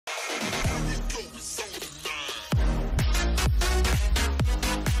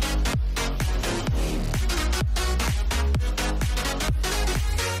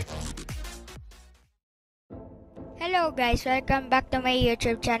Hello guys, welcome back to my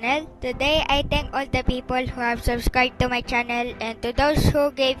YouTube channel. Today I thank all the people who have subscribed to my channel and to those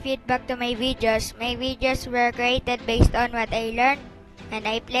who gave feedback to my videos. My videos were created based on what I learned and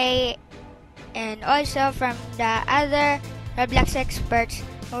I play, and also from the other Roblox experts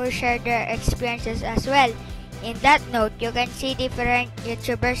who share their experiences as well. In that note, you can see different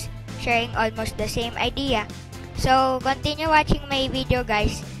YouTubers sharing almost the same idea. So continue watching my video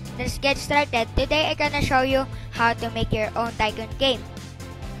guys. Let's get started. Today I'm gonna show you how to make your own tycoon game.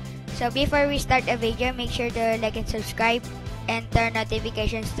 So before we start the video, make sure to like and subscribe and turn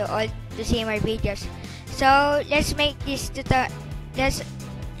notifications to all to see more videos. So let's make this tutorial.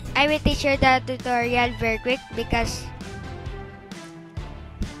 I will teach you the tutorial very quick because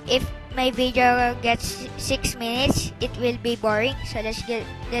if my video gets 6 minutes, it will be boring. So let's get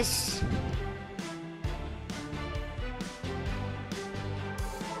this.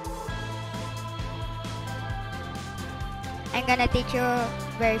 I'm gonna teach you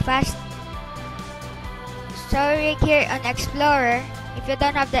very fast. So right here on Explorer, if you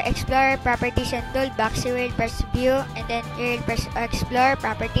don't have the Explorer properties and toolbox, you will press View and then you will press Explorer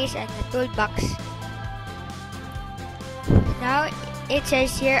properties and the toolbox. Now it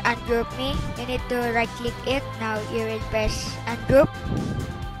says here Ungroup Me. You need to right click it. Now you will press Ungroup,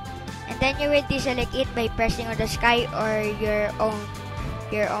 and then you will deselect it by pressing on the sky or your own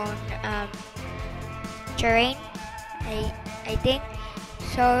terrain. I think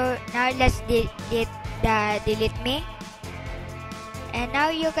so. Now let's delete me, and now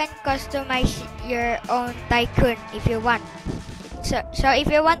you can customize your own tycoon if you want. So if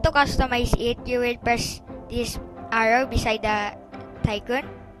you want to customize it, you will press this arrow beside the tycoon,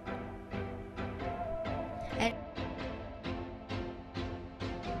 and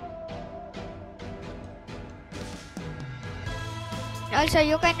also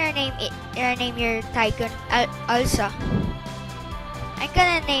you can rename your tycoon also. I'm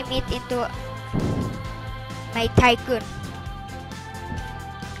gonna name it into my tycoon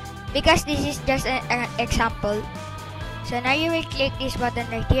because this is just an example. So now you will click this button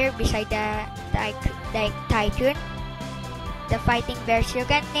right here beside the tycoon, the fighting bears. You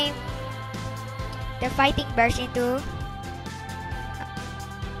can name the fighting bears into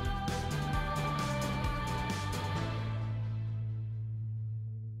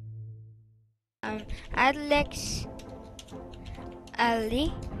Alex, Ali.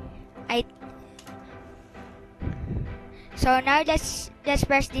 So now let's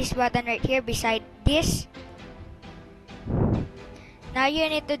press this button right here beside this. Now you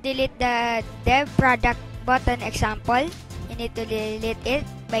need to delete the dev product button example. You need to delete it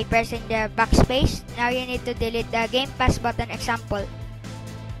by pressing the backspace. Now you need to delete the game pass button example.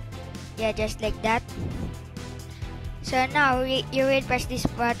 Yeah, just like that. So now you will press this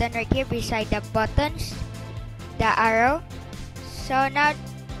button right here beside the buttons, the arrow. So now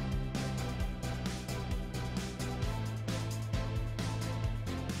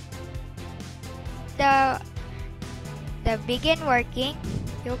the begin working,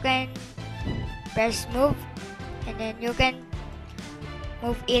 you can press move and then you can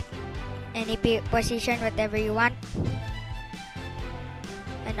move it any position whatever you want.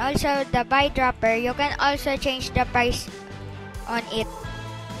 And also the buy dropper, you can also change the price on it,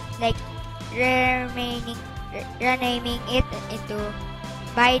 like renaming it into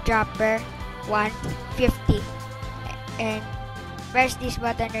buy dropper 150, and press this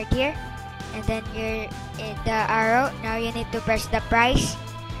button right here, and then you're in the arrow. Now you need to press the price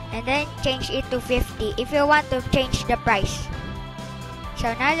and then change it to 50 if you want to change the price.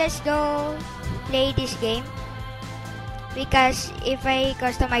 So now let's go play this game, because if I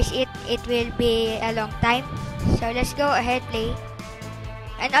customize it, it will be a long time. So let's go ahead play.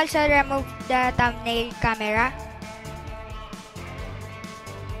 And also remove the thumbnail camera.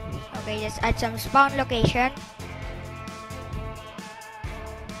 Okay, let's add some spawn location.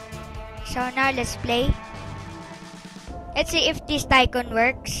 So now let's play. Let's see if this tycoon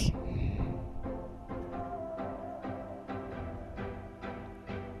works.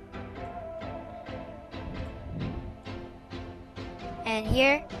 And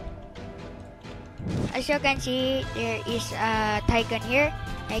here, as you can see, there is a tycoon here.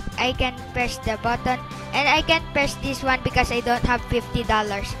 I can press the button, and I can press this one because I don't have $50.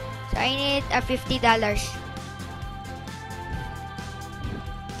 So I need a $50.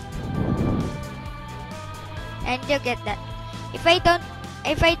 And you get that. If I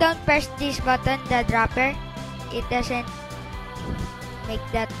don't press this button, the dropper, it doesn't make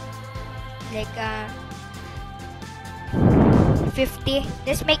that like 50.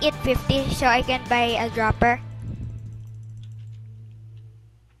 Let's make it 50 so I can buy a dropper.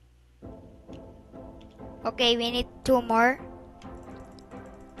 So now let's go play. And also remove the thumbnail camera. Okay, let's add some spawn location. So now let's play. Let's see if this tycoon works. So now let's go ahead play. And also remove the thumbnail camera. So now let's play. So now let's go ahead play. And also remove the thumbnail camera. So I can press the button. And I can press this one because I don't have $50. So I need a $50. Okay, we need 2 more.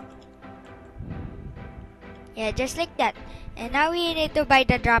 Yeah, just like that. And now we need to buy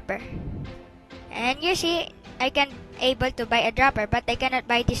the dropper. And you see, I can able to buy a dropper, but I cannot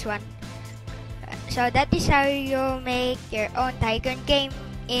buy this one. So that is how you make your own tycoon game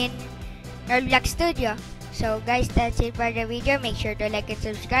in Roblox Studio. So guys, that's it for the video. Make sure to like and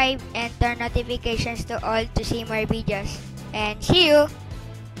subscribe and turn notifications to all to see more videos. And see you!